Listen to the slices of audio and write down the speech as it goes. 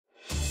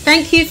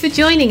Thank you for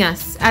joining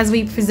us as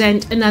we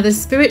present another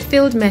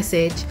Spirit-filled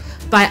message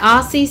by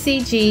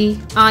RCCG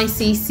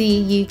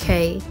ICC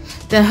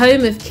UK, the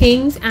home of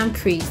kings and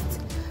priests.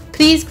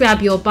 Please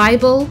grab your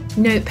Bible,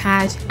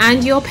 notepad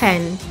and your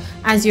pen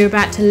as you're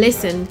about to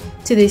listen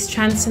to this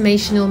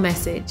transformational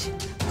message.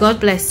 God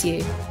bless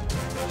you.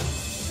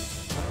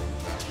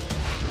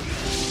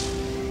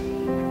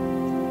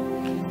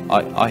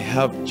 I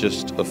have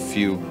just a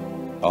few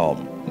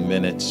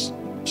minutes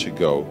to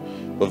go,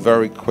 but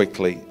very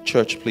quickly,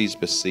 church, please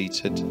be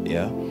seated.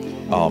 Yeah.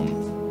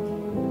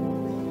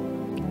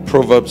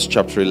 Proverbs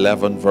chapter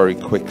 11, very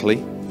quickly.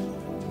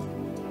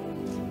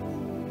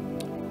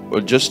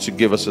 Well, just to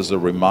give us as a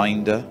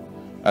reminder,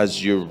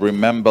 as you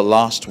remember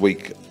last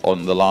week,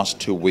 on the last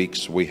 2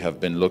 weeks, we have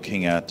been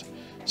looking at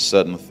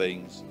certain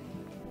things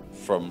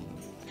from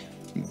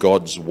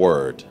God's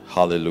word.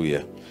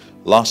 Hallelujah.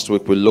 Last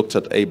week we looked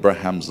at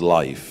Abraham's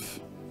life.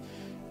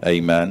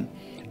 Amen.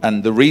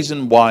 And the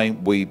reason why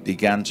we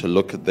began to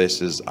look at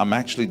this is I'm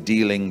actually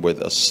dealing with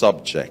a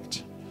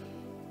subject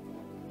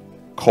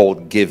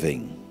called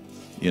giving.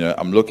 You know,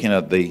 I'm looking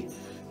at the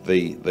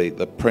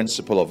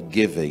principle of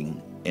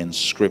giving in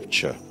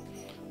Scripture.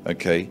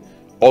 Okay.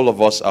 All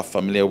of us are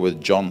familiar with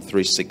John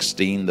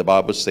 3:16. The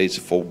Bible says,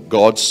 "For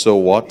God so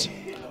what?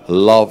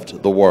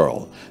 Loved the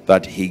world,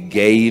 that he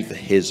gave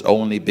his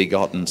only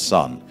begotten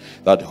Son,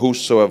 that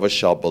whosoever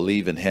shall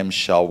believe in him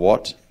shall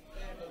what?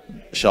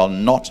 Shall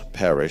not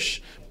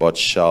perish, but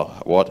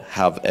shall what?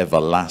 Have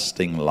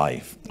everlasting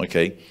life."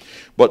 Okay.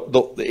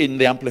 But in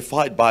the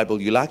Amplified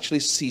Bible, you'll actually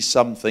see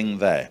something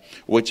there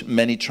which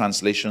many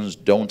translations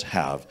don't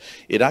have.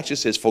 It actually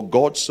says, "For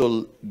God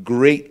so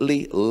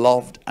greatly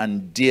loved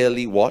and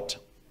dearly what?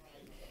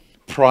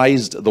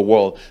 Prized the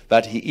world,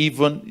 that he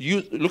even,"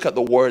 you look at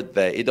the word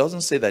there, it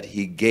doesn't say that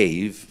he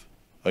gave.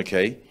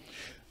 Okay.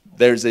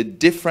 There's a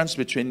difference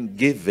between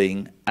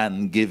giving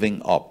and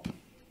giving up.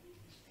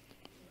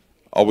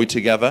 Are we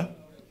together?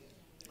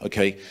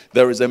 Okay.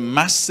 There is a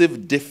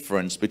massive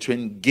difference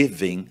between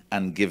giving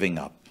and giving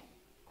up.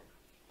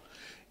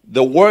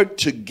 The word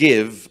to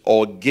give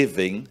or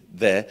giving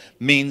there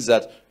means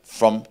that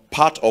from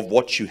part of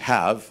what you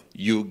have,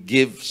 you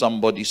give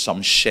somebody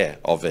some share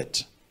of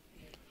it.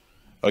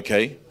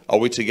 Okay. Are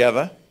we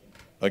together?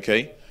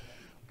 Okay.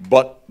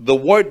 But the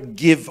word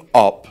give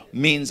up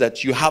means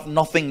that you have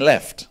nothing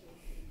left.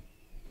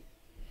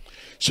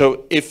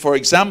 So if, for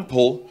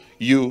example,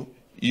 you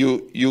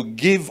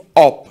give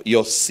up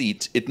your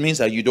seat, it means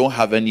that you don't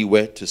have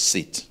anywhere to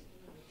sit.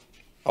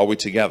 Are we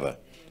together?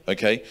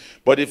 Okay.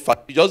 But if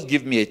you just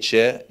give me a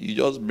chair, you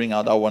just bring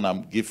out that one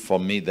and give for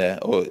me there.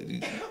 Or,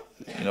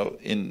 you know,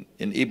 in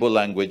Igbo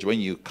language, when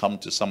you come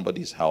to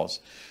somebody's house,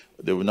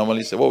 they will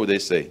normally say, what would they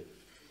say?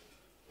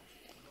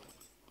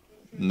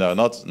 No,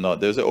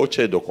 they'll say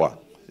oche dokwa.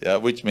 Yeah,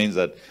 which means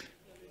that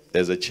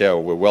there's a chair.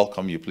 We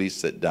welcome you. Please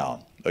sit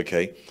down.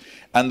 Okay.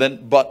 And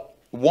then, but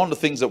one of the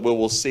things that we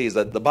will say is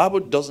that the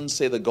Bible doesn't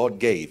say that God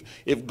gave.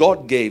 If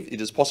God gave,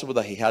 it is possible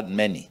that he had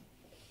many.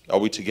 Are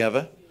we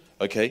together?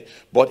 Okay.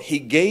 But he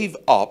gave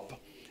up,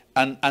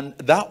 and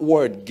that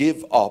word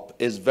give up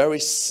is very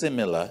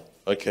similar,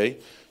 okay,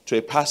 to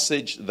a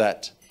passage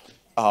that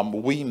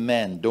we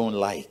men don't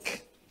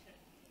like.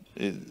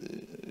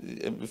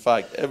 In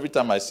fact, every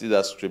time I see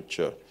that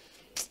scripture,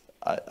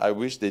 I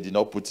wish they did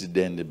not put it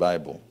there in the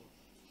Bible.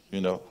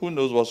 You know, who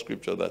knows what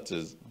scripture that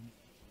is?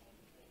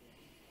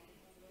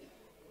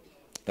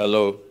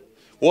 Hello?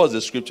 What's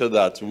the scripture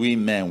that we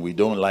men, we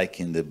don't like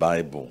in the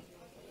Bible?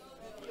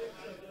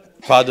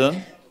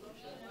 Pardon?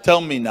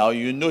 Tell me now,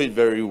 you know it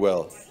very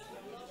well.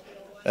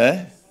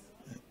 Eh?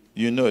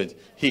 You know it.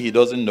 He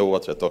doesn't know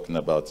what we're talking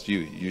about.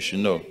 You should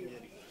know.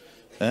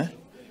 Eh?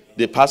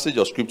 The passage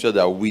of scripture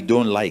that we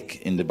don't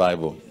like in the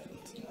Bible,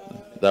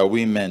 that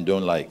we men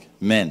don't like.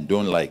 Men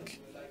don't like.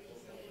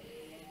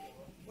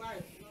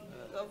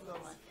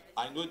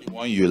 I know the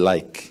one you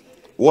like.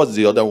 What's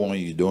the other one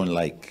you don't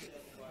like?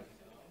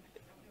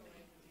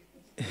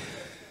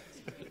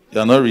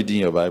 You're not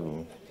reading your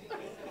Bible.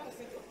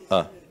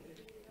 Ah.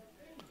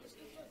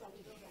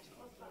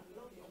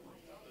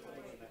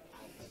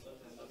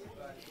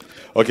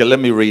 Okay, let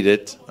me read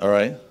it. All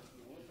right.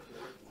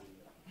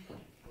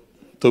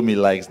 Tommy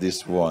likes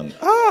this one.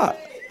 Ah.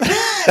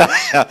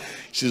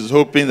 She's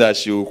hoping that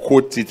she'll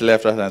quote it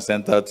left, right, and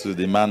center to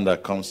the man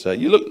that comes to her.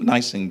 You look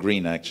nice in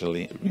green,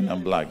 actually. Green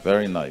and black.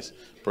 Very nice.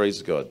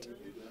 Praise God.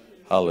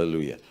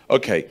 Hallelujah.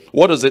 Okay.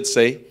 What does it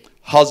say?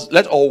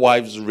 Let all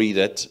wives read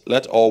it.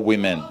 Let all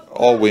women.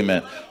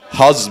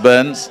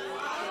 Husbands,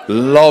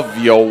 love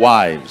your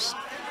wives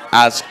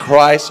as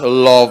Christ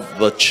loved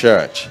the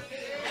church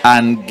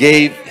and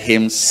gave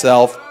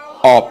himself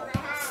up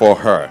for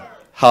her.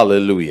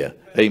 Hallelujah.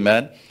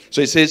 Amen.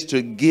 So it says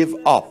to give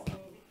up.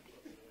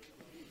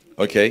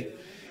 Okay.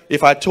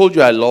 If I told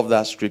you I love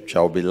that scripture,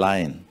 I'll be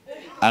lying.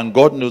 And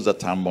God knows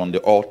that I'm on the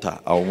altar.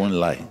 I won't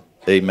lie.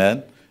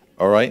 Amen.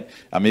 All right.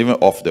 I'm even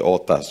off the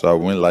altar, so I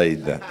won't lie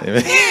either.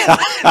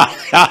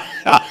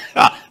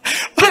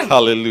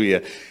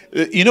 Hallelujah.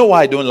 You know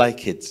why I don't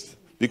like it?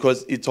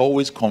 Because it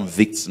always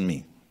convicts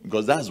me.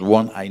 Because that's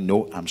one I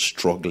know I'm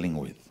struggling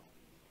with.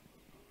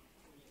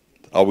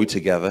 Are we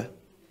together?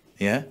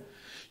 Yeah?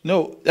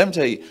 No, let me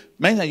tell you,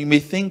 many times you may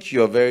think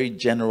you're very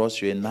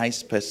generous, you're a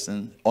nice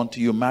person.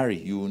 Until you marry,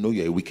 you will know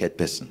you're a wicked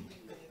person.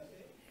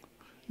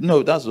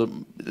 No, that's what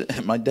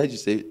my dad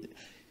used to say.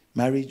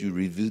 Marriage will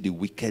reveal the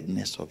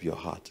wickedness of your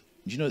heart.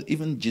 You know,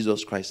 even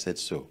Jesus Christ said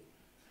so.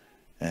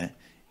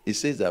 It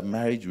says that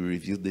marriage will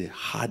reveal the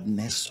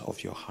hardness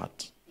of your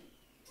heart.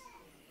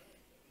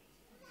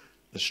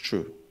 That's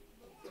true.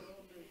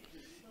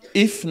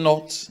 If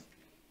not,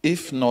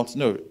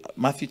 no,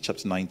 Matthew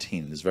chapter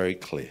 19 is very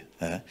clear.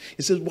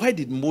 It says, why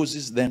did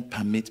Moses then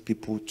permit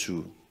people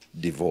to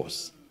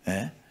divorce?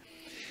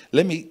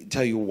 Let me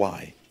tell you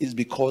why. It's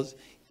because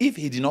if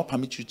he did not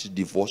permit you to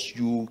divorce,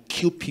 you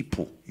kill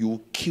people.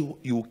 You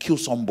kill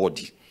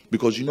somebody.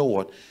 Because you know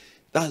what?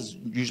 That's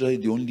usually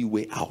the only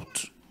way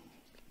out.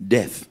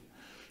 Death.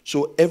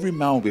 So every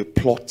man will be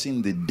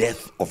plotting the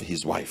death of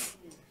his wife.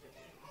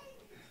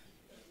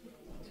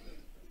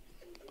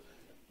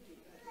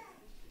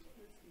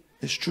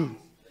 It's true.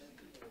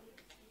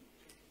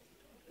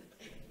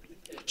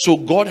 So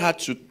God had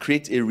to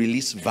create a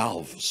release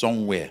valve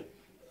somewhere,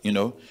 you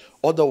know.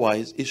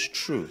 Otherwise, it's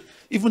true.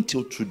 Even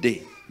till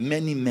today,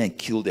 many men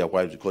kill their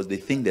wives because they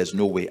think there's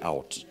no way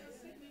out.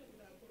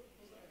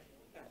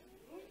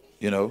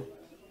 You know,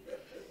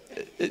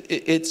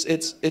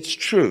 it's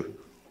true.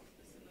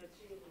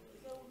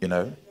 You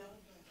know,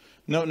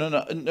 no.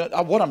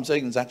 What I'm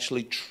saying is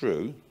actually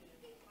true.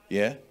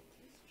 Yeah,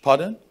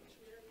 pardon.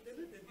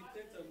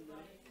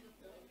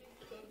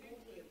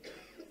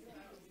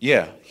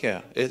 Yeah,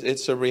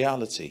 it's a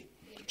reality.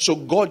 So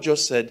God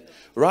just said,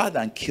 rather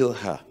than kill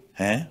her,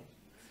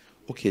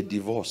 okay,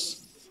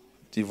 divorce.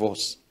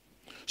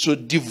 So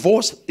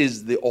divorce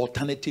is the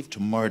alternative to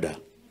murder.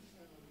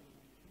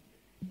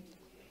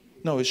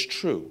 No, it's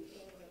true.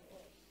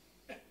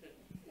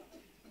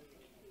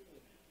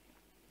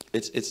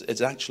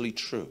 It's actually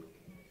true.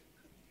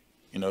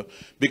 You know,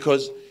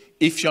 because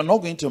if you're not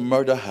going to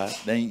murder her,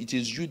 then it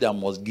is you that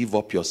must give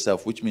up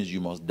yourself, which means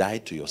you must die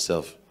to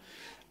yourself.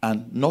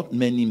 And not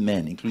many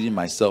men, including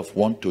myself,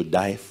 want to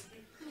die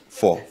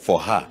for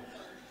her.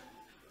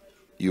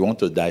 You want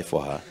to die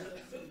for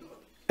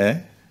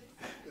her?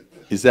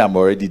 He said, I'm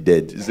already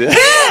dead. He said,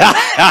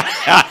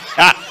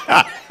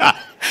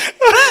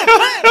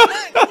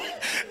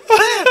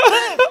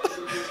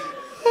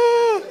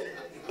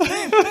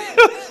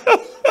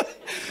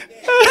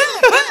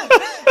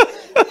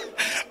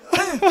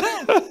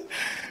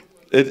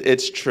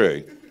 it's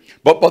true.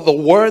 But the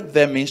word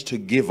there means to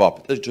give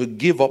up. To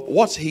give up.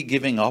 What's he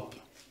giving up?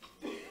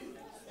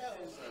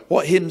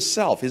 What,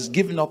 himself. He's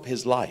giving up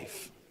his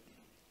life.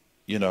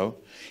 You know,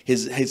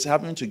 he's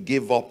having to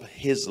give up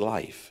his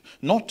life.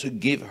 Not to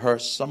give her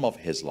some of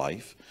his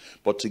life,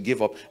 but to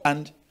give up.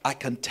 And I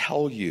can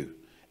tell you,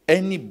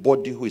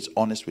 anybody who is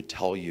honest will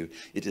tell you,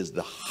 it is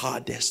the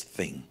hardest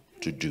thing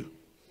to do.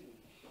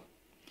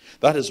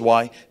 That is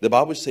why the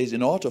Bible says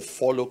in order to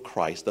follow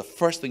Christ, the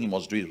first thing you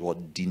must do is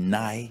what?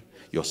 Deny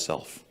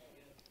yourself.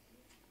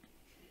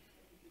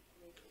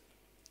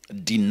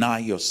 Deny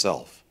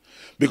yourself.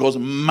 Because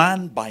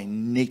man by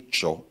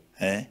nature,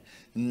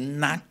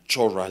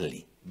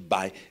 naturally,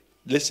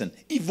 listen,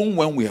 even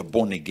when we are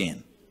born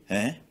again,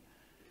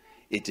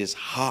 it is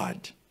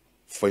hard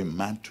for a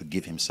man to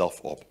give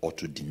himself up or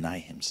to deny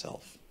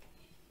himself.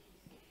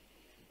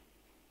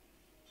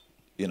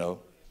 You know,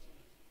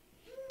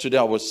 today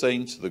I was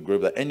saying to the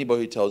group that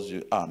anybody who tells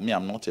you, me,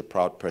 I'm not a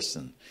proud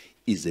person,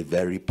 is a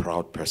very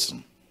proud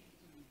person.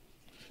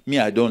 Me,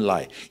 I don't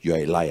lie. You're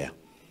a liar.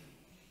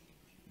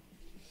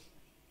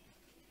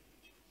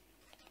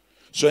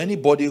 So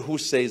anybody who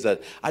says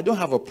that I don't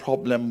have a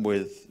problem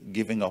with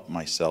giving up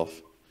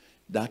myself,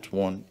 that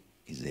one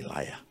is a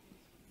liar.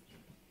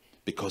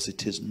 Because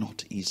it is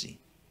not easy.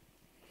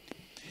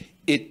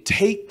 It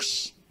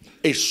takes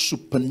a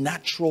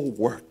supernatural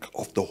work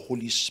of the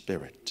Holy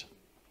Spirit.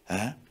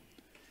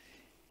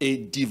 A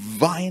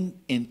divine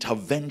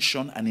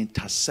intervention and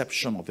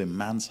interception of a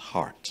man's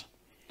heart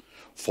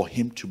for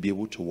him to be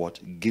able to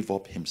what? Give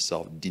up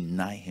himself,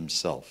 deny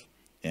himself,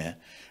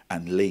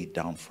 and lay it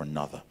down for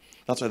another.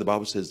 That's why the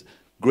Bible says,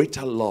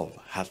 greater love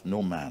hath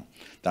no man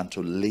than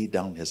to lay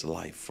down his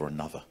life for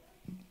another.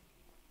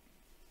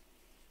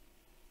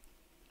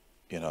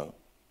 You know.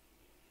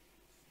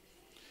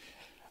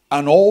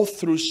 And all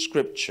through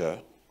Scripture,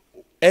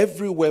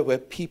 everywhere where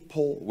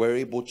people were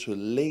able to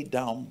lay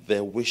down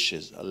their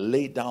wishes,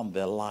 lay down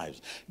their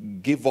lives,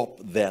 give up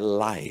their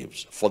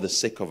lives for the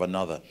sake of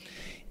another,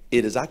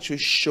 it is actually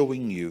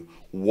showing you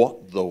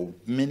what the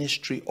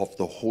ministry of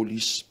the Holy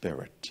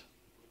Spirit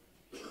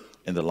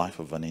in the life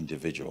of an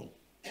individual.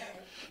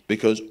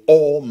 Because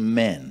all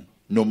men,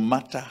 no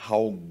matter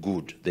how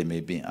good they may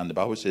be, and the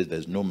Bible says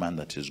there's no man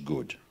that is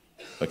good,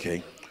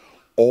 okay?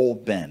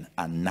 All men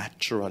are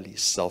naturally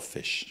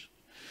selfish.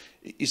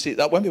 You see,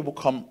 that when people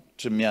come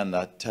to me and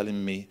are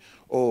telling me,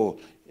 oh,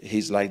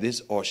 he's like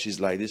this or she's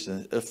like this,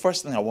 and the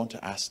first thing I want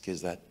to ask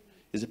is that,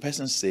 is the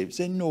person saved?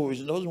 Say, no,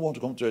 he doesn't want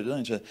to come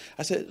to church.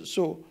 I said,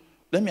 so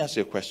let me ask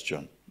you a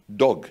question.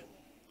 Dog.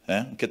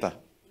 Kita.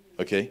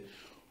 Okay.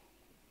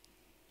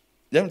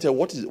 Let me tell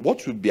you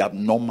what would be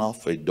abnormal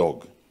for a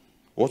dog.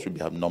 What would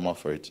be abnormal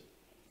for it?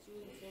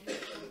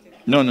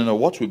 No.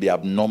 What would be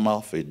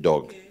abnormal for a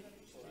dog?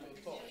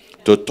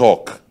 To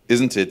talk,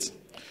 isn't it?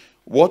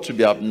 What would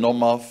be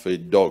abnormal for a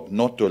dog?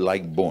 Not to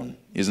like bone,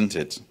 isn't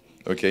it?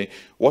 Okay.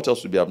 What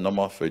else would be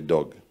abnormal for a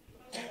dog?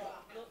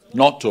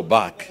 Not to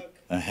bark.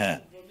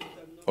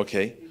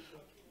 Okay.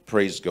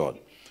 Praise God.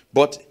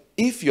 But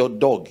if your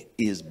dog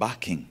is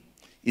barking,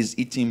 is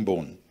eating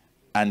bone,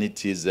 and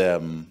it is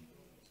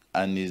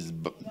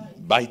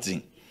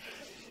biting,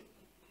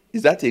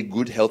 is that a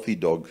good, healthy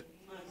dog?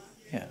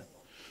 Yeah.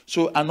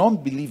 So an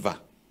unbeliever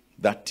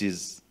that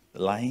is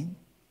lying,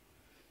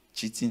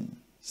 cheating,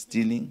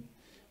 stealing,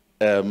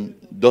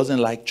 doesn't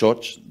like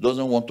church,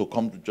 doesn't want to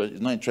come to church,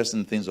 is not interested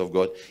in things of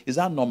God, is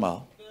that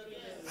normal?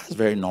 That's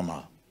very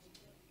normal.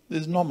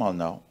 It's normal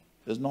now.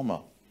 It's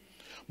normal.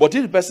 But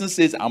if the person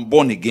says, I'm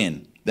born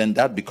again, then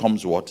that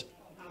becomes what?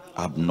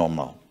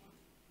 Abnormal.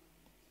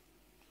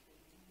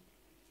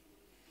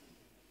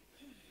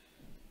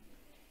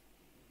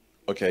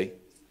 Okay.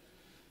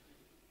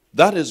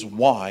 That is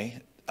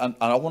why, and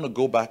I want to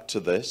go back to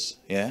this,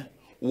 yeah.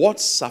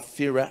 What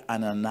Sapphira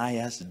and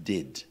Ananias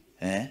did,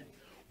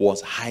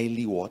 was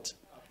highly what?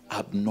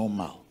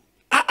 Abnormal.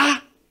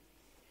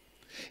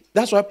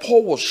 That's why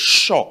Paul was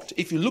shocked.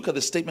 If you look at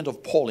the statement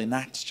of Paul in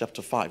Acts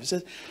chapter 5, he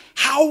says,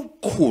 how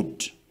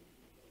could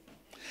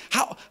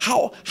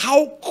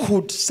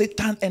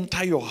Satan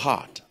enter your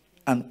heart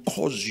and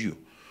cause you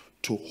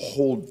to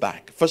hold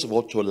back? First of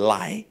all, to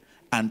lie,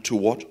 and to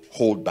what?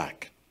 Hold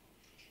back.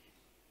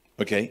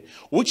 Okay?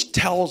 Which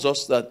tells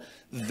us that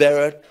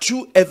there are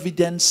two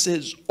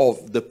evidences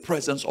of the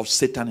presence of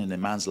Satan in a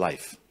man's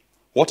life.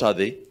 What are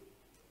they?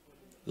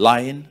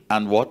 Lying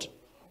and what?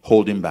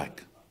 Holding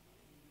back.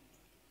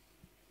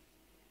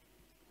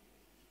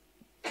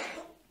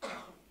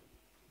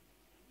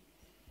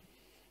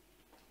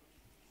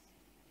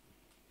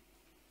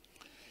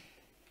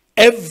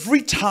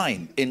 Every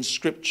time in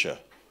Scripture,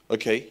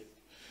 okay,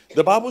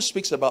 the Bible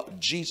speaks about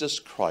Jesus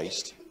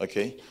Christ,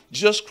 okay.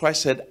 Jesus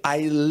Christ said, I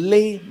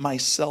lay my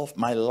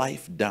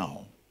life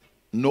down.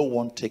 No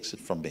one takes it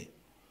from me.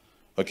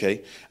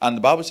 Okay. And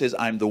the Bible says,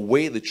 I'm the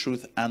way, the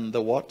truth, and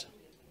the what?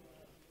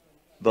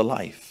 The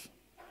life.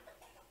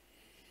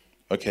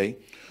 Okay.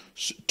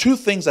 So two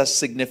things that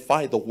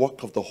signify the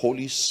work of the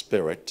Holy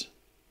Spirit.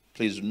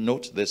 Please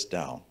note this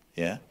down.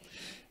 Yeah.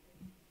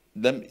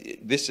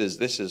 This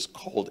is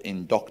called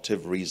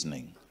inductive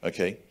reasoning.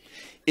 Okay.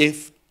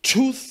 If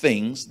two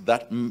things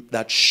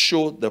that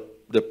show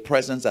the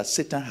presence that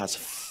Satan has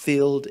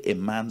filled a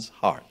man's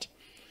heart.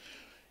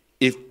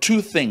 If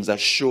two things that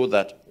show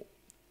that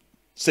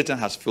Satan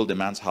has filled a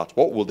man's heart,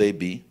 what will they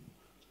be?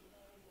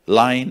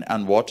 Lying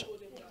and what?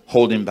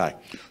 Holding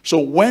back. So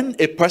when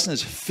a person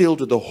is filled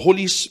with the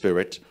Holy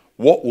Spirit,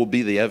 what will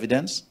be the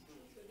evidence?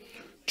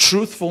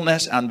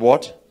 Truthfulness and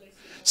what?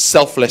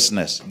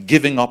 Selflessness.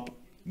 Giving of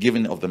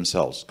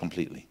themselves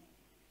completely.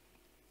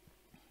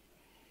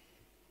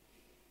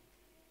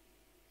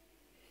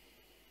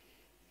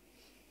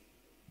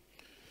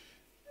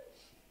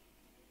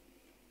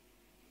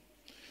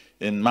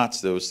 In maths,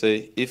 they will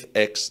say, if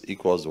x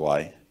equals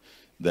y,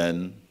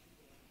 then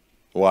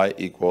y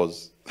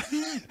equals,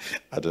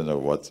 I don't know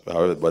what,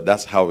 but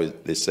that's how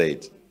they say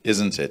it,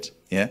 isn't it?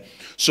 Yeah.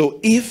 So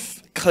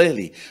if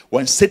clearly,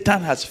 when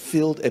Satan has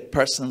filled a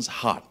person's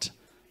heart,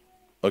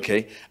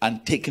 okay,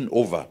 and taken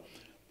over,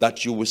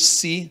 that you will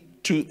see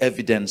two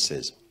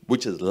evidences,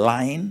 which is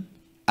lying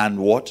and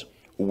what?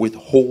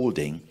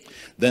 Withholding.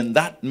 Then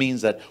that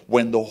means that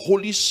when the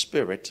Holy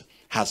Spirit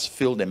has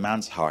filled a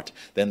man's heart,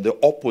 then the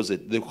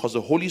opposite, because the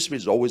Holy Spirit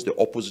is always the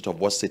opposite of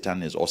what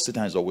Satan is, or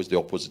Satan is always the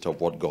opposite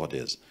of what God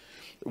is,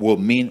 will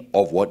mean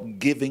of what?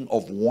 Giving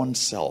of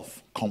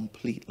oneself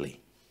completely,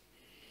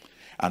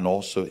 and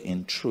also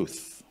in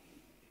truth.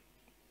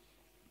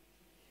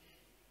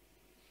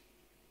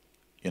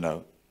 You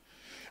know,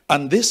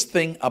 and this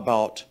thing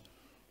about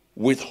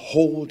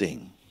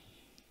withholding,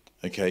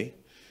 okay,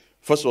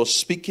 first of all,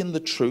 speaking the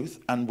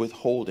truth and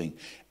withholding.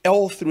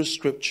 All through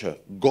Scripture,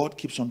 God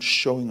keeps on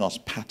showing us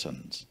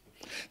patterns.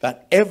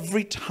 That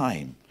every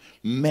time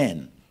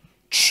men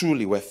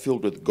truly were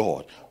filled with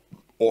God,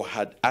 or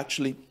had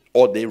actually,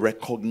 or they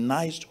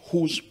recognized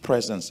whose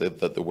presence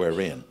that they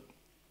were in,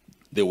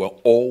 they were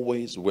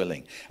always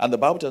willing. And the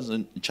Bible tells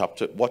in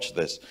chapter, watch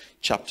this,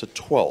 chapter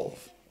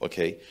 12,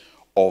 okay,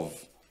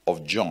 of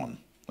John,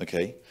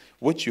 okay,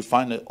 which you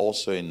find it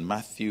also in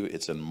Matthew,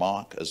 it's in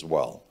Mark as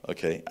well,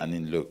 okay, and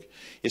in Luke.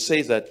 It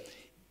says that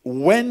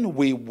when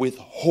we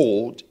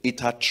withhold,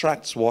 it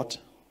attracts what?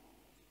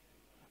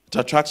 It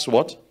attracts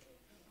what?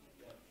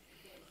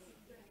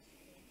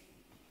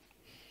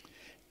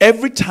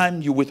 Every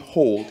time you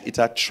withhold, it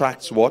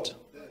attracts what?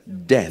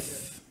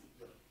 Death.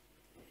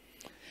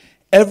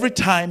 Every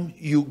time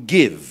you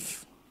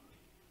give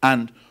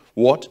and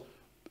what?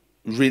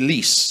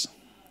 Release,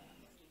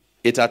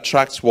 it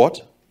attracts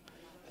what?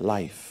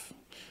 Life.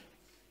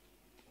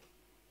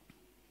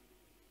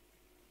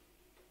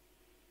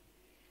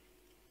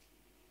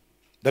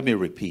 Let me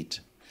repeat.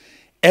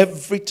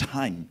 Every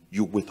time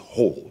you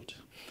withhold,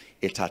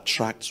 it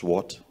attracts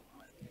what?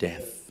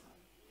 Death.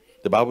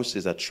 The Bible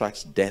says it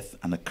attracts death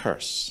and a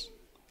curse.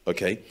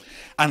 Okay?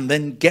 And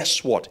then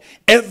guess what?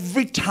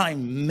 Every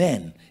time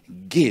men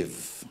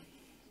give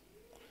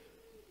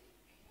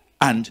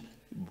and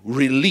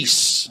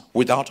release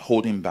without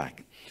holding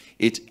back,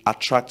 it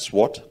attracts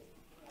what?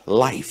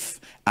 Life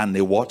and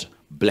a what?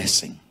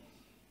 Blessing.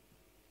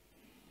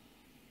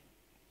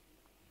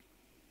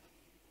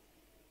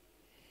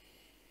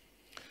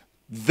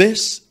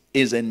 This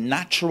is a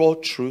natural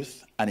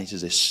truth and it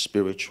is a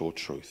spiritual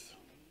truth.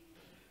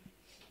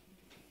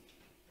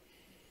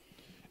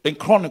 In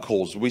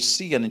Chronicles, we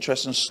see an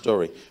interesting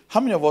story. How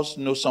many of us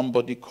know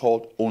somebody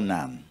called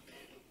Onan?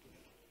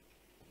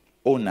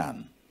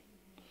 Onan.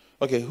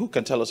 Okay, who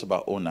can tell us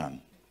about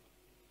Onan?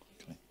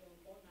 Okay.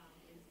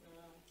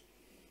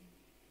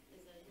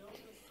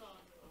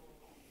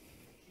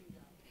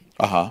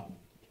 Uh-huh.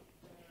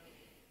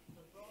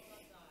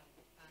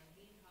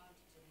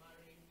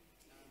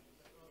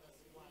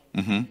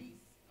 Mm-hmm.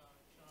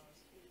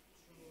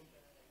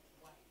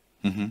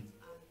 Mm-hmm.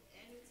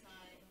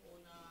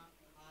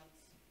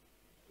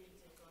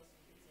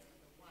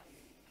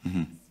 Mm-hmm.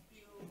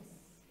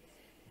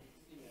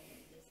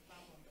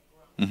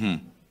 Mm-hmm.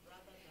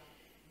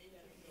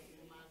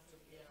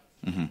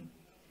 Mm-hmm.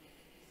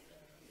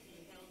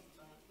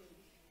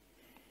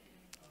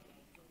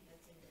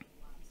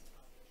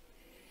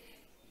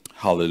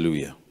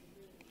 Hallelujah.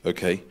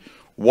 Okay.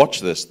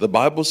 Watch this. The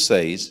Bible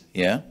says,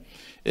 yeah,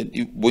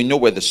 we know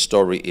where the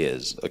story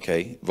is,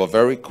 okay, but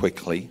very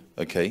quickly,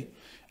 okay,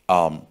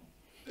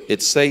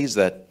 it says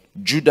that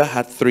Judah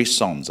had 3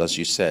 sons, as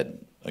you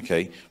said,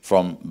 okay,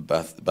 from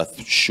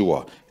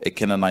Bathshua, a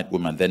Canaanite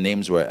woman. Their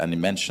names were, and he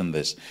mentioned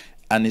this,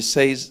 and it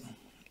says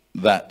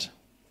that,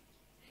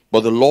 but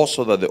the Lord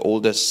saw that the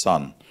oldest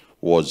son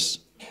was,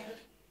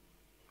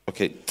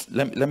 okay,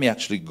 let me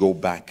actually go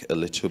back a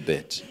little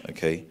bit,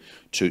 okay,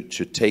 to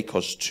take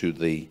us to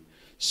the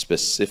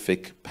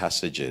specific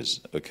passages,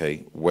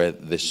 okay, where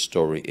this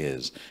story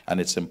is.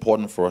 And it's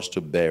important for us to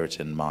bear it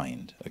in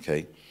mind,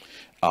 okay.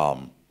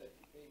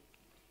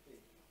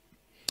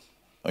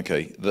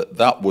 Okay,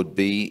 that would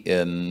be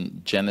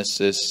in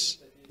Genesis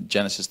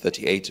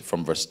 38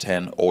 from verse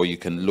 10, or you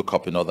can look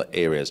up in other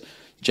areas.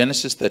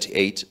 Genesis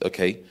 38,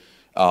 okay,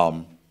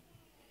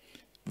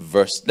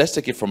 let's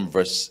take it from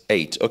verse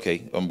 8,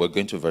 okay, and we're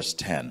going to verse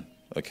 10,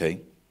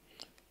 okay.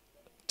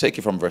 Take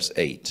it from verse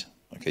 8.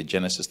 Okay,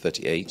 Genesis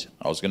 38.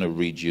 I was going to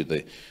read you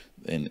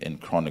in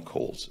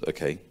Chronicles.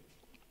 Okay.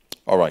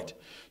 All right.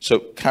 So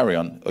carry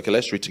on. Okay,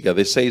 let's read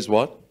together. It says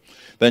what?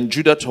 Then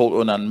Judah told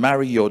Onan,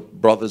 marry your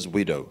brother's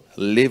widow,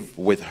 live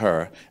with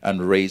her,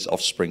 and raise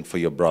offspring for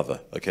your brother.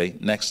 Okay,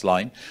 next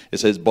line. It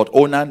says, but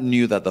Onan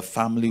knew that the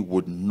family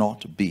would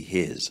not be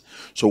his.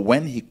 So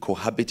when he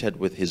cohabited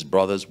with his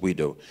brother's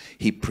widow,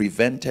 he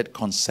prevented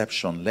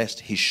conception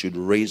lest he should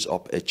raise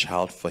up a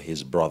child for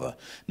his brother.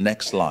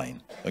 Next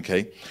line.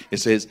 Okay,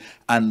 it says,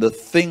 and the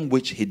thing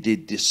which he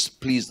did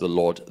displeased the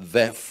Lord.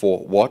 Therefore,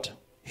 what?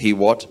 He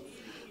what?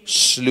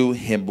 Slew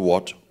him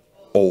what?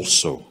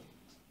 Also.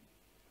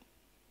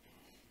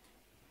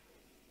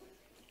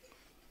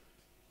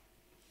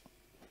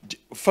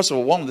 First of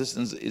all, one of these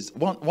things is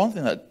one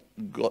thing that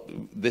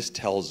this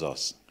tells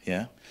us.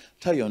 Yeah,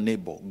 tell your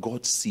neighbor,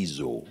 God sees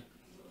all.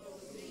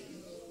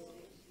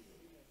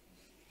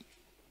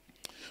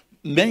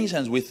 Many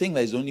times we think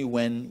that it's only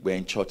when we're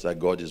in church that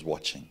God is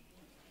watching.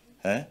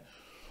 Eh?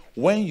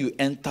 When you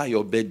enter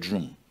your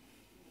bedroom,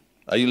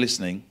 are you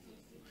listening?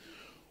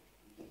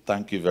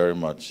 Thank you very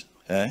much.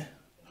 Eh?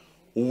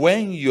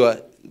 When you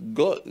are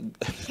God,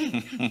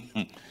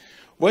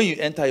 when you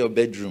enter your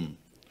bedroom.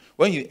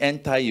 When you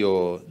enter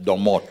your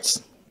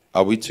domot,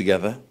 are we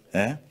together?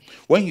 Eh?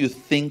 When you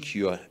think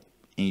you are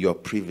in your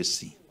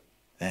privacy,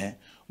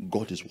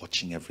 God is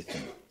watching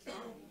everything.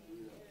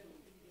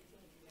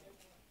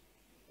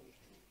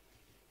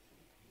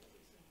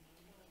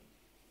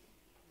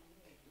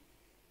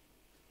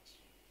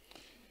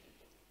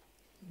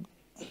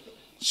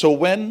 So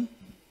when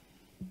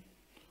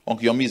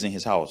Uncle Yomi is in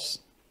his house,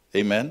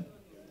 amen,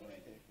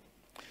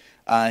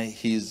 and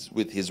he's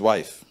with his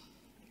wife,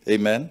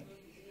 amen.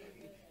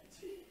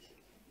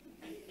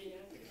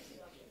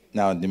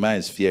 Now the man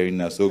is fearing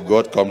now, so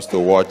God comes to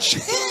watch.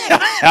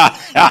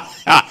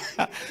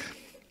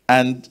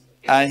 and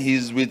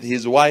he's with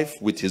his wife.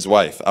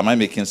 Am I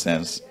making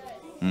sense?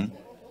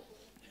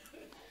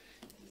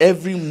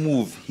 Every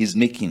move he's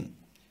making,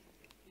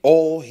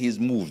 all his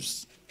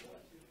moves,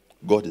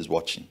 God is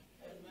watching.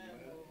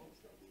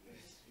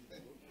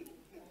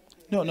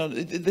 No,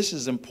 this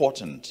is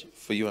important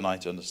for you and I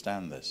to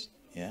understand this.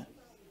 Yeah.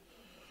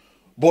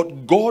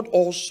 But God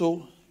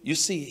also, you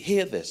see,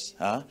 hear this,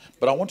 huh?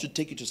 But I want to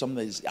take you to something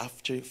that is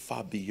actually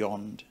far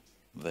beyond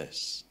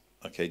this.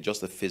 Okay,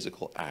 just a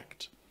physical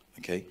act.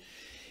 Okay,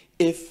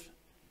 if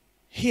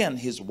he and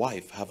his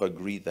wife have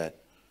agreed that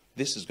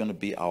this is going to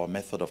be our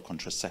method of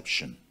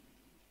contraception,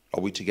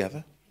 are we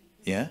together?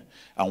 Yeah,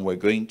 and we're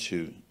going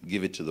to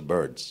give it to the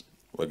birds.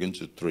 We're going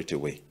to throw it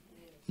away.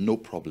 No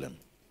problem.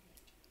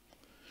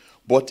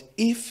 But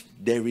if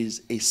there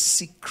is a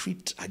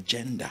secret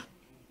agenda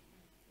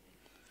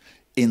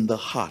in the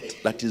heart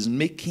that is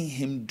making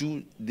him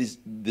do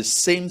the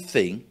same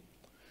thing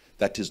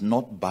that is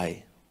not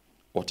by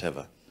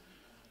whatever.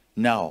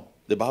 Now,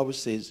 the Bible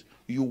says,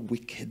 you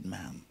wicked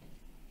man.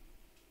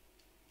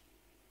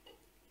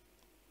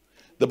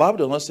 The Bible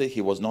does not say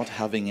he was not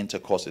having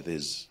intercourse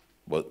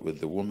with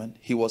the woman.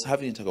 He was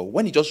having intercourse.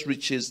 When he just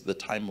reaches the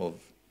time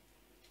of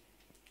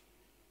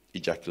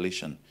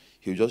ejaculation,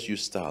 he'll just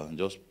use style and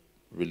just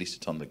release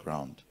it on the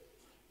ground.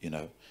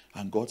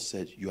 And God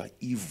said, you are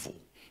evil.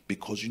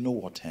 Because you know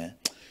what,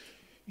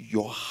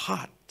 your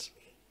heart,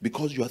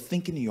 because you are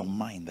thinking in your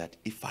mind that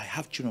if I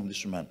have children with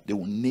this woman, they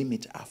will name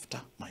it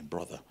after my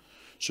brother.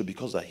 So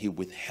because he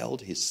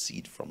withheld his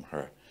seed from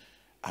her.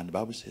 And the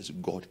Bible says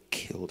God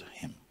killed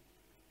him.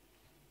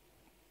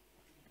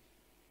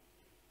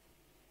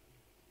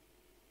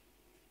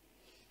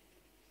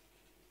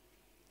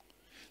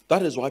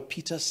 That is why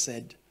Peter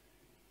said,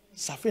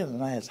 Sapphira and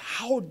Ananias,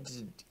 how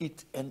did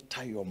it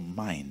enter your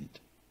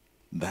mind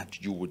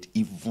that you would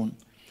even...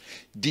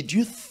 Did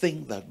you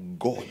think that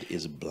God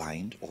is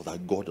blind or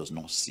that God does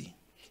not see?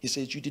 He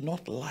says, you did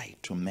not lie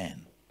to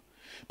men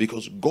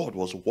because God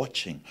was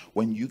watching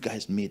when you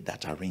guys made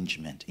that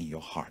arrangement in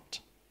your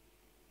heart.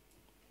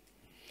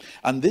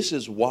 And this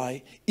is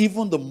why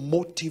even the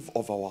motive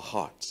of our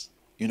hearts,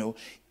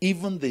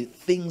 even the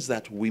things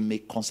that we may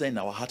consider in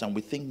our heart and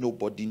we think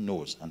nobody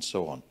knows and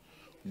so on,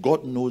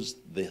 God knows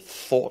the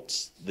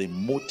thoughts, the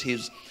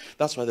motives.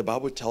 That's why the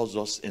Bible tells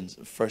us in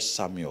 1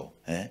 Samuel,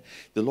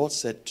 the Lord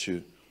said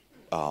to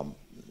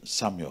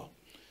Samuel,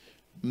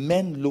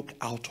 men look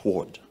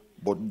outward,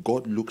 but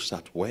God looks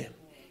at where?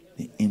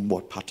 The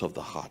inward part of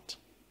the heart.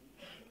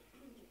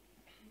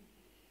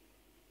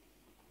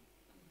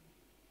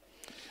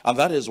 And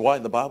that is why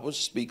the Bible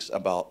speaks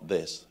about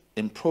this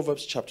in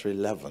Proverbs chapter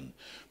 11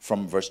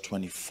 from verse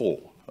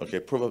 24. Okay,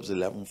 Proverbs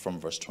 11 from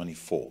verse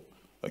 24.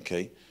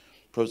 Okay,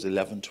 Proverbs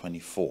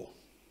 11:24.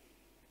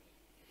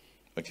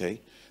 Okay,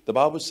 the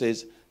Bible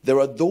says, there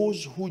are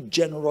those who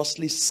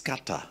generously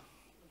scatter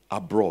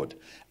abroad,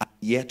 and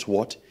yet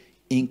what?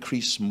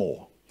 Increase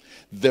more.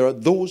 There are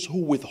those who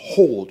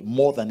withhold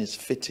more than is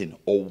fitting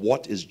or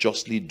what is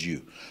justly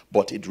due,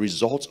 but it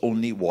results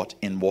only what?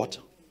 In what?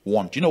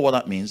 Want. Do you know what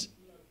that means?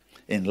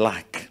 In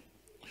lack.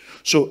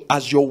 So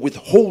as you're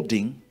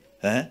withholding,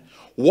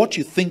 what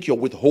you think you're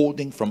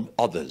withholding from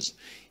others,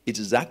 it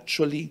is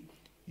actually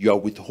you are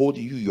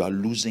withholding, you are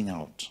losing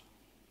out.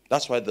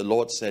 That's why the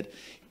Lord said,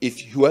 if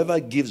whoever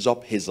gives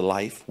up his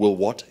life will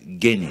what?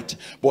 Gain it.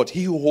 But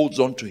he who holds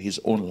on to his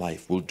own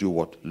life will do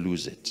what?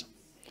 Lose it.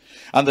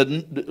 And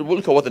we'll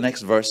look at what the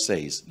next verse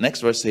says.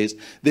 Next verse says,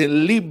 the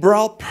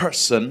liberal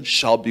person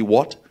shall be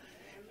what?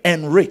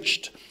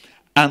 Enriched.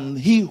 And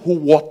he who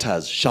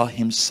waters shall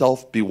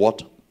himself be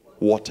what?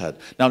 Watered.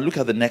 Now look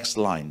at the next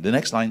line. The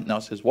next line now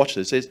says, watch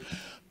this. It says,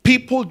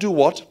 people do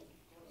what?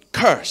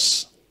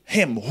 Curse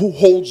him who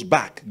holds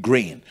back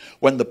grain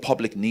when the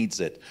public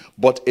needs it.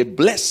 But a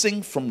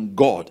blessing from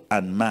God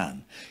and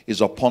man is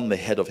upon the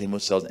head of him who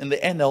sells. In the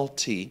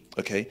NLT,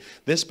 okay,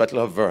 this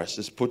particular verse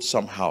is put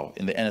somehow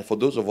in the NLT. For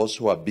those of us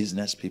who are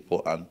business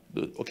people, and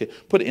okay,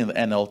 put it in the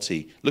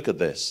NLT. Look at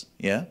this,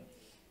 yeah?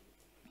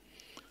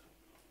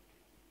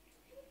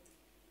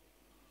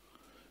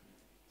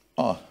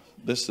 Oh,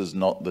 this is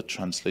not the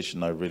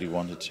translation I really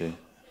wanted to,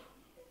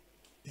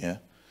 yeah?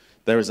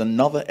 There is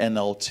another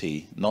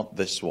NLT, not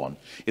this one.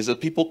 Is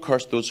that people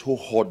curse those who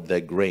hoard their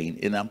grain.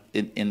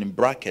 In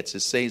brackets, it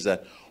says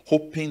that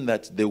hoping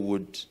that they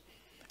would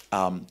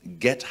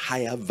get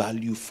higher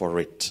value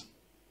for it.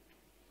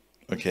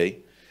 Okay?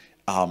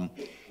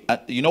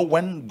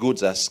 When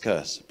goods are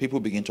scarce, people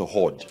begin to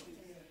hoard.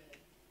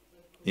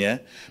 Yeah?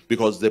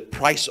 Because the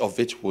price of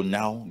it will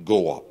now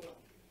go up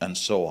and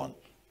so on.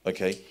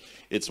 Okay?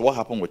 It's what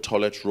happened with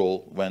toilet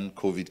roll when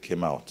COVID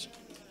came out.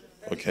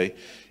 Okay?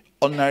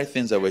 Ordinary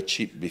things that were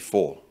cheap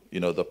before,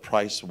 the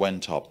price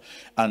went up.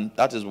 And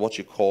that is what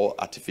you call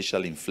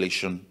artificial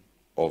inflation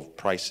of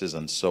prices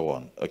and so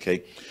on.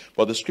 Okay.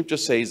 But the scripture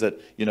says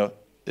that,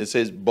 it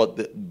says,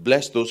 but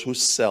bless those who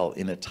sell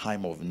in a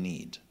time of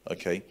need.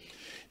 Okay.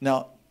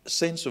 Now,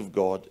 saints of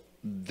God,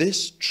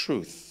 this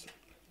truth,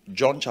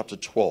 John chapter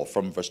 12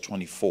 from verse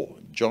 24.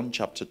 John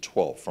chapter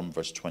 12 from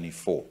verse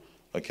 24.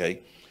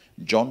 Okay.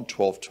 John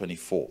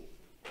 12:24.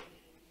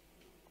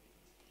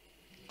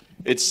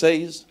 It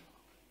says,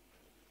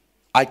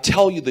 I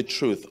tell you the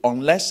truth,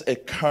 unless a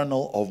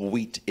kernel of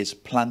wheat is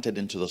planted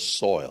into the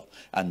soil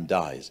and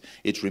dies,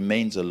 it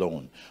remains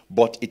alone.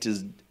 But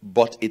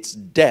its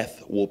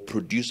death will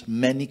produce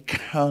many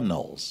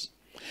kernels,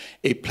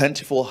 a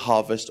plentiful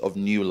harvest of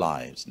new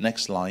lives.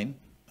 Next line,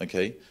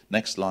 okay?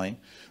 Next line.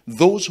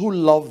 Those who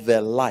love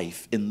their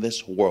life in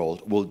this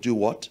world will do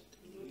what?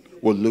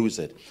 Will lose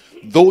it.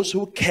 Those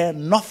who care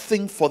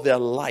nothing for their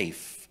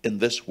life in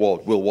this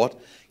world will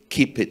what?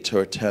 Keep it to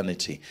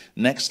eternity.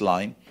 Next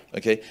line.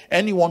 Okay,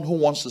 anyone who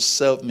wants to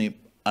serve me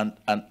and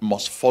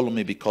must follow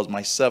me, because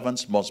my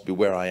servants must be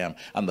where I am,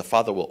 and the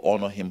Father will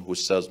honor him who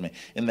serves me.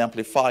 In the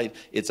Amplified,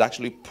 it's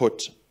actually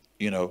put,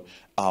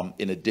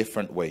 in a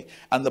different way.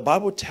 And the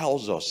Bible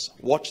tells us,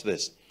 watch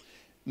this.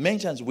 Many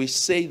times we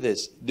say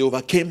this, they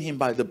overcame him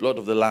by the blood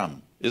of the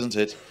Lamb, isn't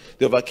it?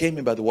 They overcame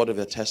him by the word of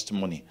their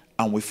testimony.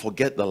 And we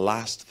forget the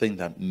last thing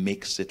that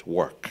makes it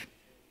work.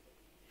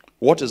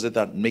 What is it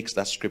that makes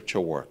that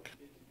scripture work?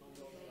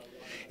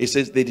 It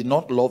says they did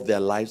not love their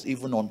lives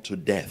even unto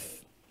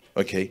death.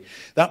 Okay?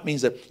 That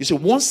means that, you see,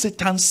 once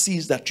Satan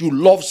sees that you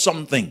love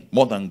something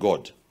more than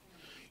God,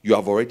 you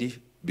have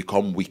already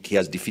become weak. He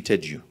has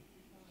defeated you.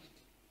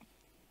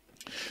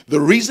 The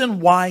reason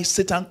why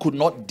Satan could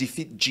not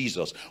defeat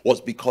Jesus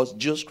was because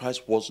Jesus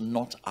Christ was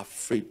not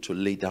afraid to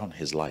lay down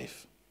his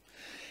life.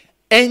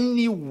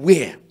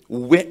 Anywhere,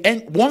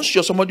 and once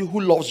you're somebody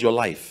who loves your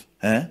life,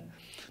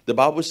 the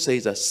Bible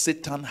says that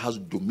Satan has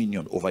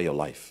dominion over your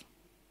life.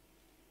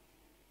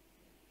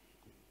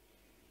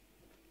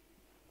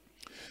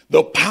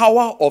 The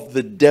power of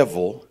the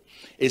devil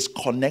is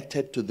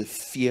connected to the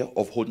fear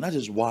of holding. That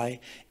is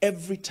why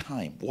every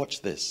time,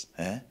 watch this,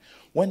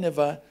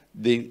 whenever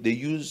they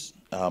use,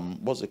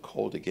 what's it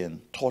called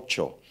again?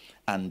 Torture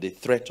and the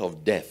threat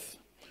of death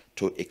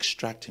to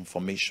extract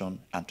information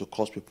and to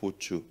cause people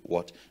to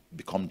what?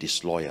 Become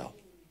disloyal.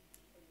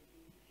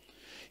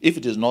 If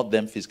it is not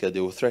them physically, they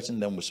will threaten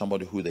them with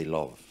somebody who they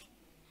love.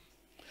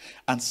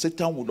 And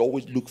Satan would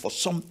always look for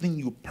something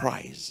you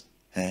prize,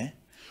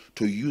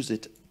 to use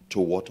it to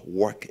what?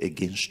 Work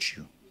against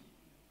you.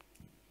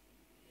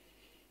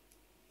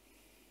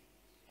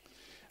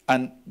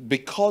 And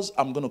because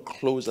I'm going to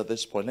close at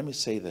this point, let me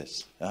say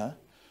this.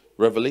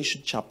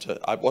 Revelation chapter,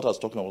 what I was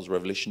talking about was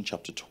Revelation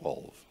chapter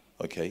 12.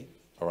 Okay?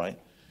 All right?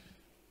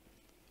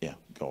 Yeah,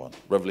 go on.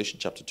 Revelation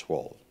chapter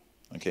 12.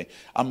 Okay?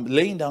 I'm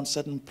laying down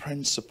certain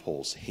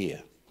principles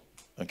here.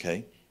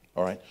 Okay?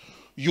 All right?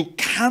 You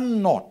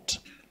cannot,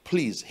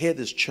 please hear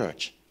this,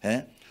 church.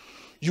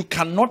 You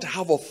cannot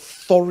have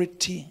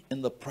authority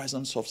in the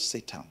presence of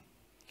Satan.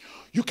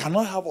 You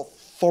cannot have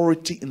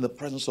authority in the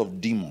presence of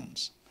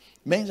demons.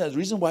 Many times, the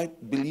reason why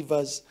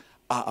believers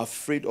are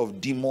afraid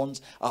of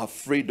demons, are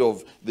afraid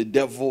of the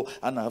devil,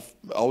 and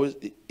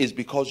is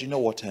because, you know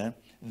what?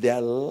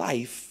 Their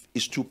life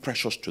is too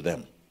precious to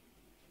them.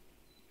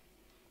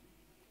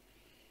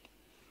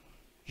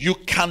 You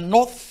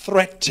cannot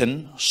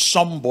threaten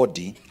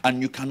somebody,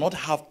 and you cannot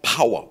have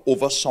power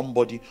over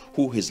somebody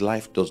who his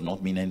life does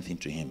not mean anything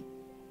to him.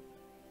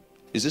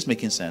 Is this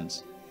making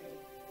sense?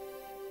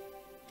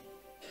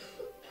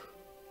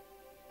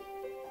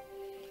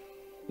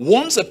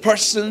 Once a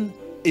person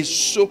is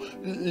so,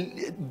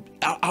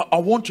 I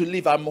want to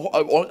live,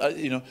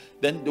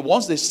 then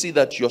once they see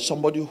that you're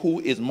somebody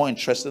who is more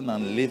interested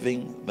in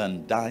living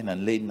than dying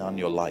and laying down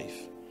your life,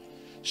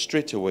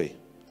 straight away,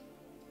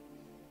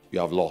 you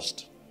have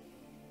lost.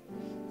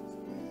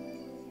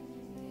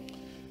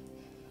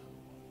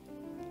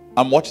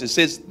 And what it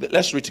says,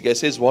 let's read together. It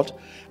says what?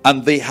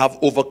 And they have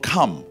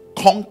overcome,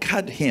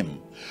 conquered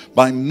him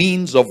by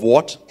means of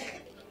what?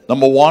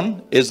 Number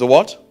one is the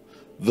what?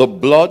 The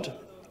blood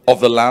of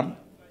the Lamb.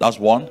 That's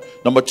one.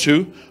 Number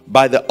two,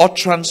 by the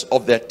utterance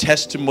of their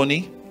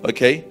testimony.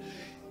 Okay.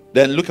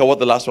 Then look at what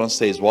the last one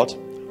says. What?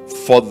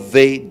 For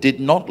they did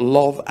not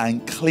love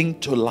and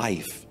cling to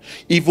life,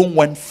 even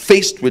when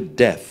faced with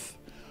death.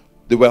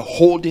 They were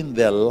holding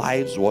their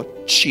lives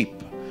what?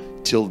 Cheap,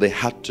 till they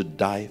had to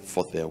die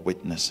for their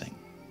witnessing.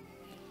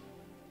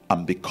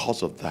 And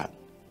because of that,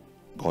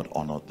 God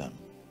honored them.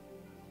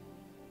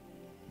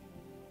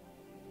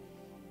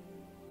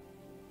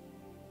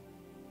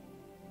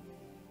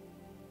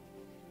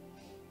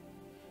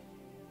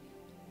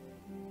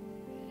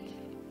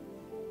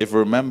 If you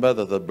remember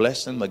that the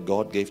blessing that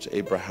God gave to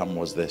Abraham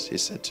was this. He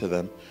said to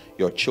them,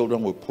 your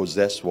children will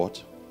possess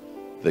what?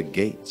 The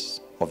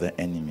gates of their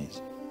enemies.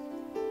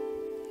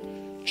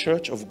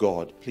 Church of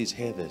God, please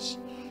hear this.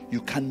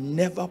 You can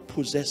never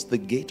possess the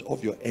gate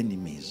of your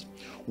enemies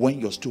when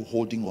you're still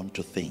holding on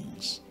to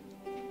things.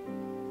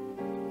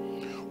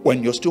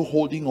 When you're still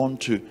holding on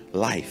to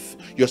life,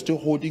 you're still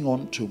holding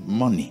on to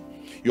money,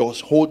 you're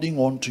holding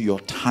on to your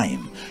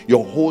time,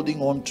 you're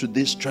holding on to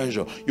this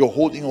treasure, you're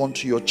holding on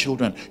to your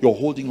children, you're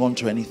holding on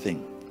to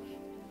anything.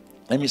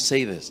 Let me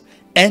say this.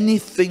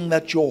 Anything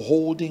that you're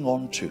holding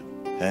on to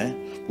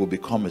will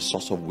become a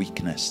source of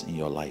weakness in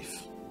your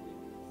life.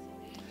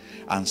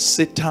 And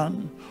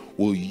Satan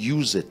will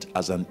use it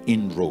as an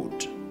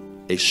inroad,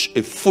 a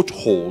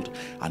foothold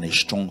and a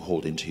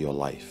stronghold into your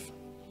life.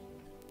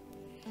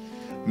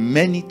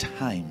 Many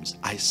times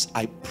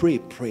I pray a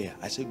prayer.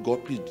 I say,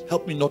 God, please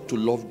help me not to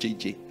love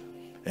JJ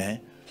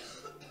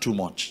too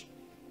much.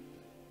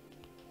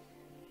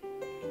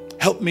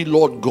 Help me,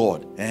 Lord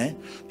God,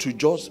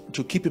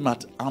 to keep him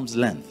at arm's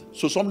length.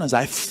 So sometimes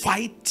I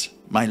fight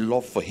my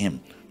love for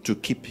him to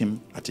keep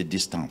him at a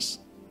distance.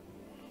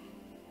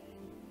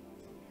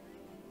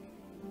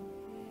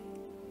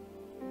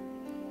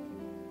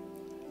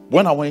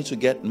 When I wanted to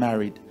get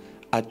married,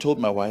 I told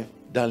my wife,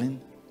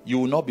 darling, you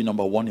will not be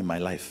number one in my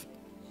life.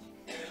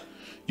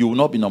 You will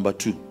not be number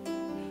two.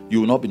 You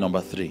will not be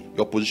number three.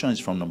 Your position is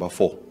from number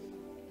 4.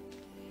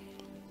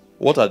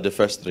 What are the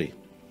first 3?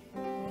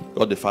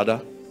 God the Father,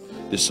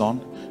 the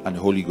Son, and the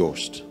Holy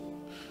Ghost.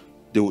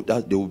 They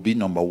will be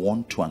number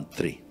 1, 2, and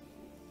 3.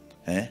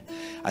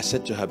 I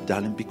said to her,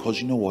 darling,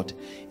 because you know what?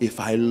 If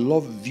I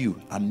love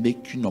you and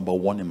make you number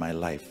 1 in my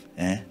life,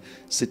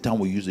 Satan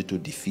will use it to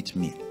defeat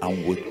me.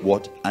 And with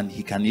what? And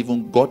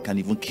God can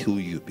even kill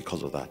you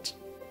because of that.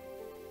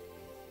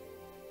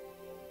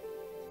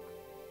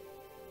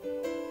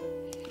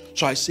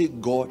 So I say,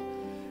 God,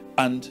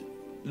 and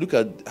look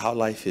at how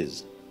life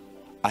is.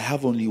 I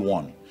have only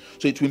one.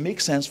 So it will make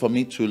sense for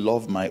me to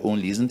love my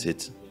only, isn't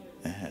it?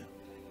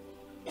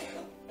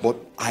 But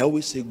I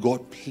always say,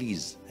 God,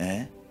 please,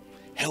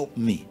 help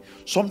me.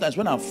 Sometimes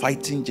when I'm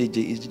fighting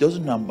JJ, it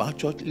doesn't know I'm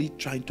actually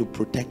trying to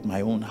protect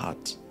my own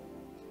heart.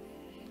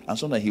 And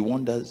sometimes he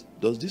wonders,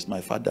 does this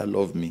my father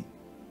love me?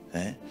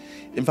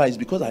 In fact, it's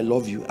because I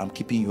love you, I'm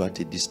keeping you at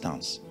a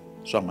distance.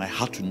 So my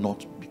heart will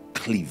not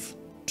cleave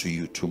to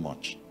you too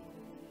much.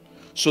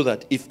 So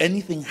that if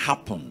anything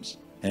happens,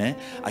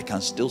 I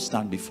can still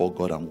stand before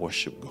God and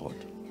worship God.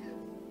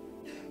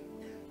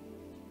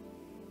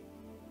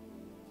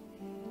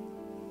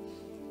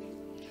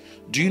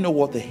 Do you know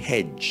what the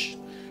hedge,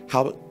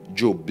 how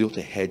Job built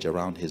a hedge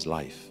around his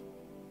life?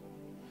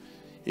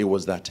 It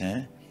was that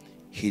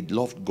he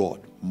loved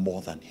God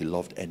more than he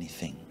loved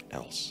anything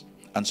else.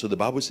 And so the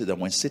Bible said that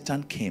when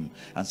Satan came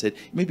and said,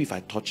 maybe if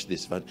I touch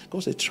this,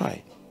 God said,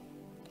 try.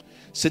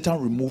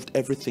 Satan removed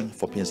everything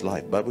from his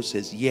life. The Bible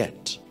says,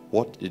 yet,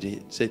 what did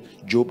he say?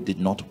 Job did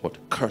not what?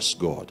 Curse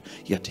God,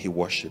 yet he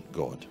worshipped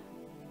God.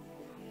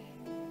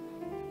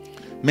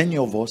 Many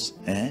of us,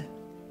 let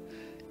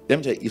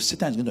me tell you, if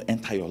Satan is going to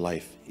enter your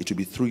life, it will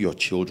be through your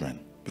children,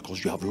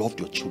 because you have loved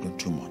your children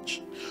too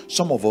much.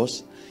 Some of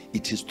us,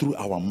 it is through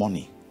our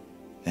money.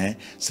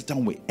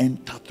 Satan will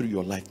enter through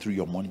your life, through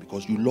your money,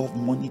 because you love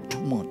money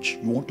too much.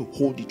 You want to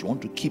hold it, you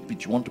want to keep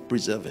it, you want to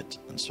preserve it,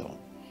 and so on.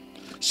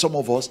 Some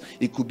of us,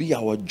 it could be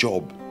our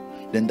job.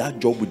 Then that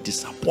job will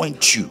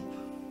disappoint you.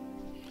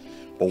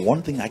 But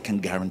one thing I can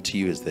guarantee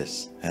you is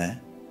this.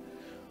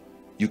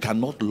 You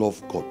cannot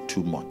love God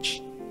too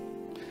much.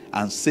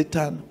 And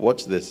Satan,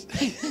 watch this.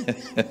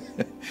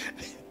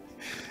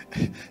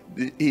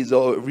 His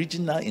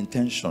original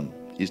intention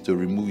is to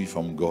remove you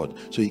from God.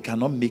 So he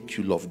cannot make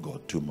you love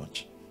God too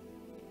much.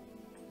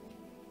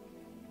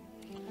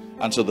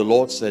 And so the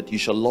Lord said, you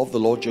shall love the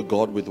Lord your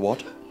God with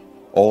what?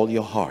 All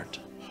your heart,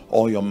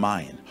 all your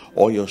mind,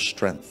 all your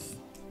strength.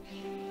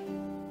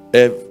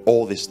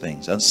 All these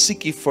things. And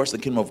seek ye first the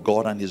kingdom of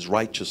God and his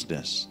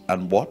righteousness.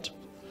 And what?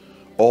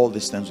 All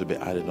these things will be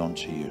added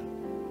unto you.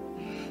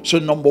 So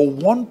number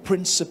one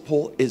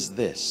principle is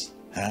this.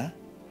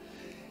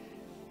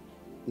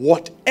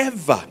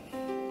 Whatever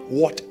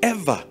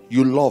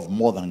you love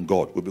more than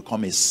God will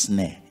become a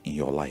snare in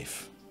your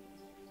life.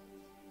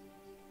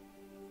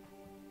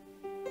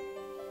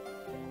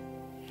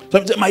 So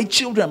I'm saying,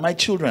 my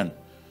children.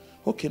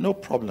 Okay, no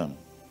problem.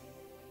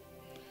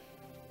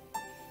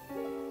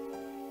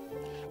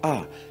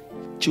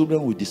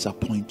 Children will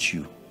disappoint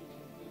you.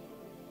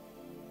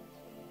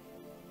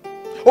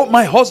 Oh,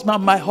 my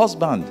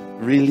husband.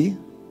 Really?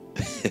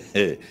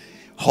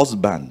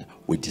 Husband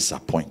will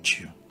disappoint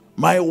you.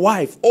 My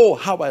wife. Oh,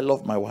 how I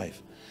love my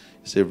wife.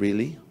 You say,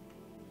 really?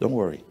 Don't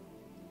worry.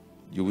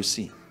 You will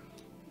see.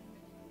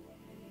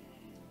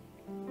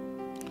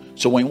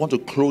 So when you want to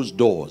close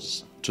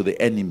doors to the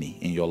enemy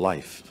in your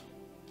life,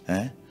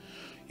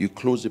 you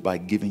close it by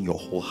giving your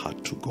whole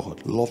heart to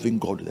God, loving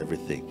God with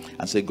everything,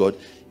 and say, God,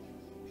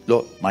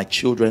 Lord, my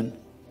children,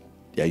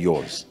 they are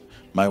yours.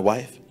 My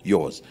wife,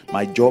 yours.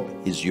 My job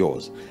is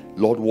yours.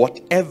 Lord,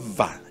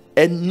 whatever,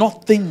 and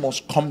nothing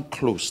must come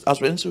close. So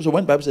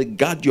when the Bible says,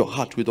 guard your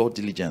heart with all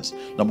diligence,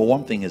 number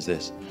one thing is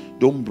this: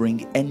 don't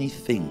bring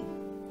anything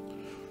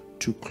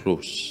too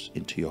close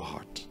into your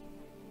heart,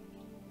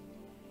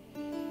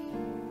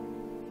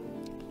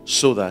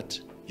 so that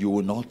you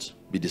will not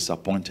be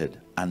disappointed.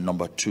 And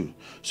number two,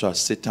 so as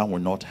Satan will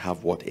not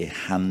have what? A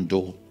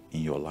handle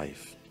in your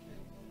life.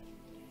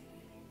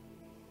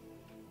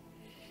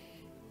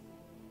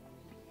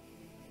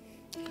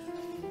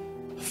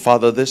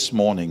 Father, this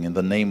morning in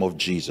the name of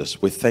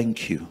Jesus, we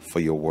thank you for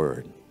your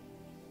word.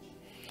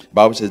 The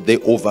Bible says they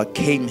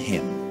overcame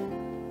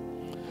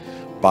him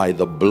by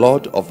the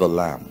blood of the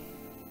Lamb,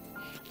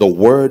 the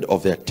word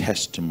of their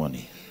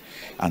testimony,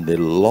 and they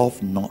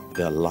loved not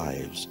their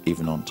lives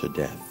even unto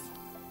death.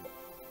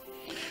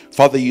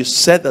 Father, you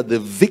said that the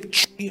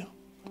victory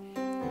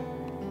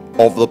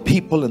of the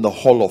people in the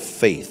hall of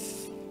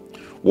faith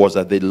was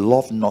that they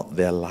loved not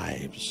their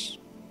lives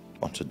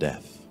unto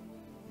death,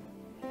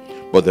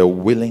 but they're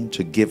willing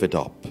to give it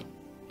up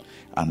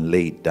and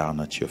lay it down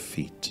at your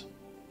feet.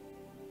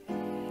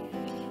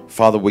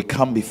 Father, we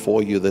come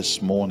before you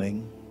this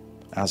morning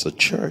as a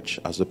church,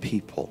 as a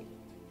people.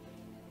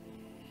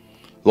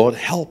 Lord,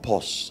 help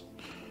us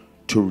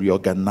to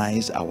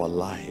reorganize our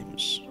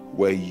lives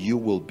where you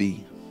will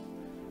be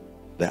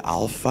the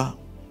Alpha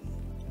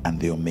and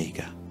the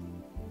Omega.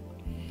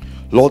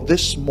 Lord,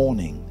 this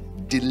morning,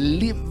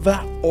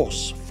 deliver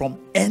us from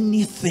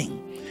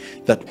anything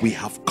that we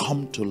have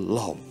come to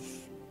love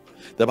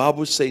The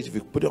Bible says, if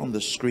you put it on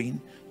the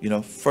screen, 1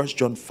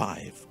 John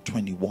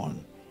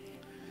 5:21,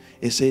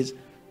 it says,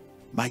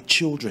 my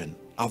children,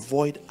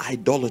 avoid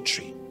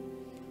idolatry.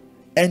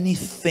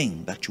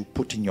 Anything that you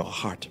put in your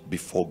heart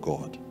before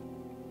God.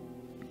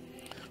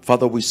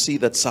 Father, we see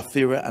that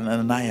Sapphira and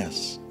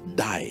Ananias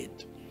died.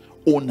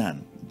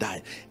 Onan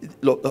died.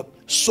 Look,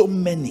 so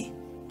many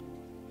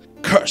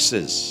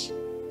curses,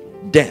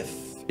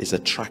 death is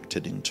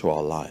attracted into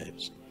our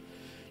lives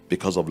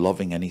because of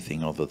loving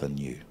anything other than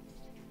you.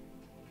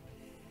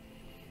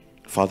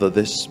 Father,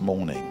 this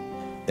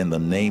morning, in the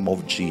name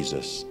of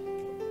Jesus,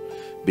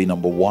 be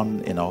number one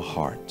in our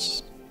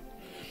hearts.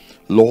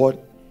 Lord,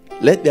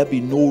 let there be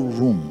no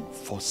room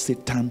for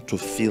Satan to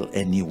fill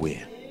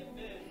anywhere.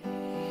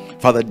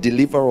 Father,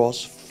 deliver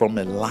us from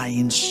a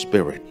lying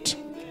spirit.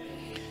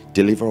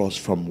 Deliver us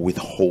from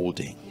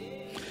withholding.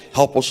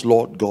 Help us,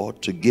 Lord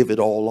God, to give it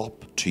all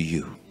up to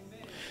you,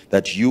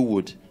 that you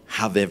would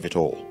have it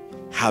all.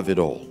 Have it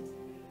all.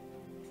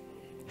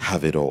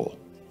 Have it all.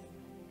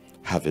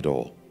 Have it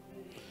all.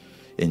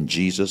 In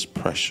Jesus'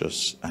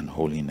 precious and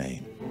holy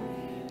name.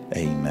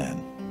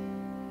 Amen.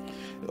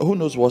 Who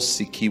knows what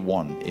Siki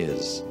 1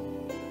 is?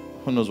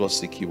 Who knows what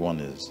Siki 1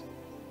 is?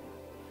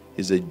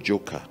 It's a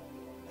joker.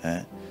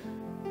 Let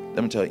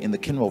me tell you, in the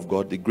kingdom of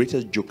God, the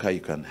greatest joker you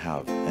can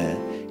have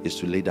is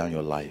to lay down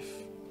your life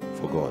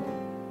for God.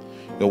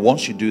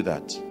 Once you do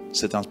that,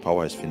 Satan's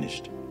power is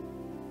finished.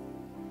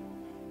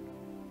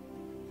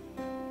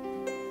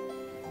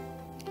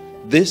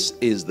 This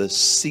is the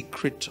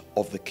secret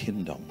of the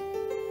kingdom,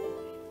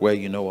 where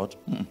you know what?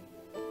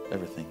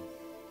 Everything.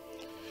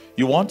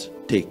 You want?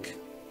 Take.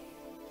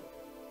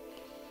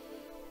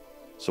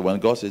 So when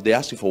God says, they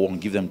ask you for one,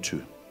 give them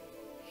two.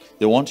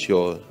 They want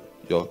your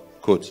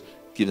coat,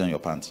 give them your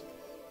pants.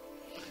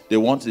 They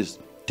want this,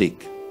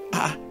 take.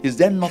 Is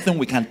there nothing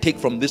we can take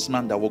from this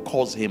man that will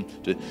cause him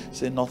to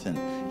say nothing?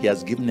 He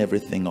has given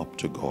everything up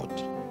to God.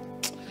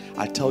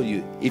 I tell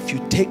you, if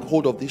you take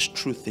hold of this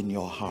truth in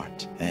your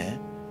heart,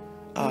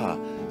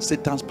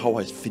 Satan's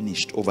power is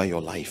finished over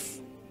your life.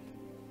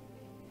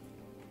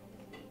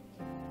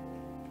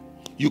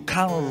 You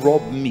can't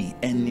rob me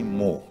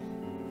anymore.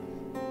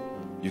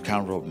 You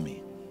can't rob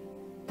me.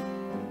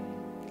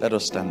 Let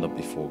us stand up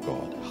before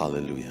God.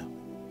 Hallelujah.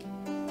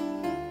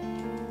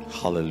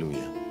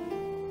 Hallelujah.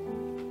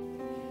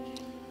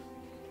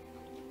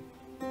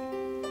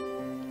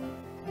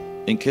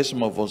 In case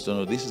some of us don't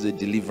know, this is a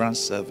deliverance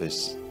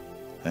service.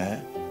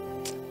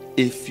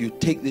 If you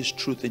take this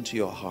truth into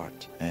your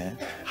heart, let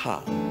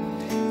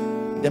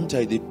me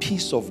tell you, the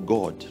peace of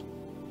God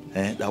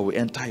that will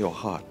enter your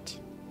heart,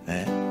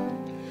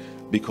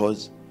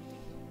 because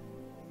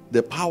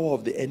the power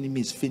of the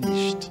enemy is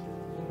finished.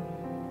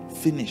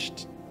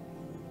 Finished.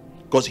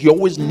 Because he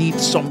always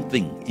needs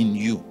something in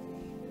you.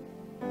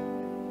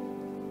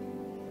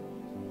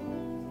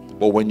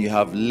 But when you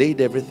have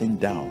laid everything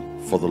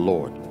down for the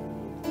Lord,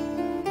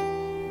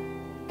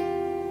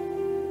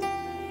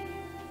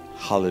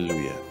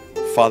 hallelujah.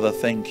 Father,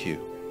 thank you.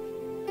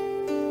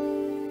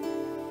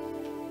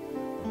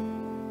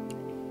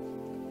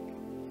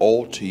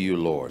 All to you,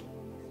 Lord.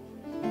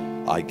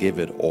 I give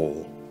it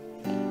all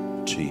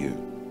to you.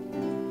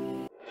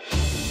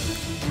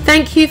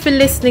 Thank you for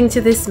listening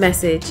to this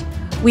message.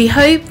 We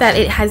hope that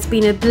it has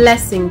been a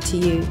blessing to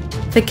you.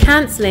 For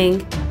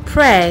counseling,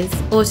 prayers,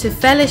 or to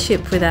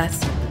fellowship with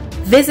us,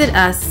 visit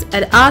us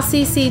at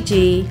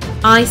RCCG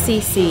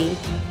ICC,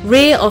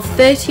 rear of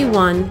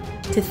 31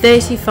 to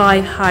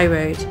 35 High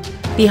Road,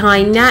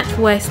 behind Nat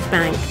West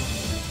Bank,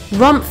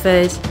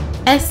 Romford,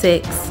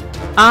 Essex,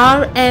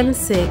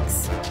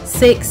 RM6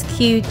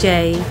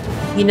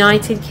 6QJ,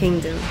 United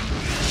Kingdom.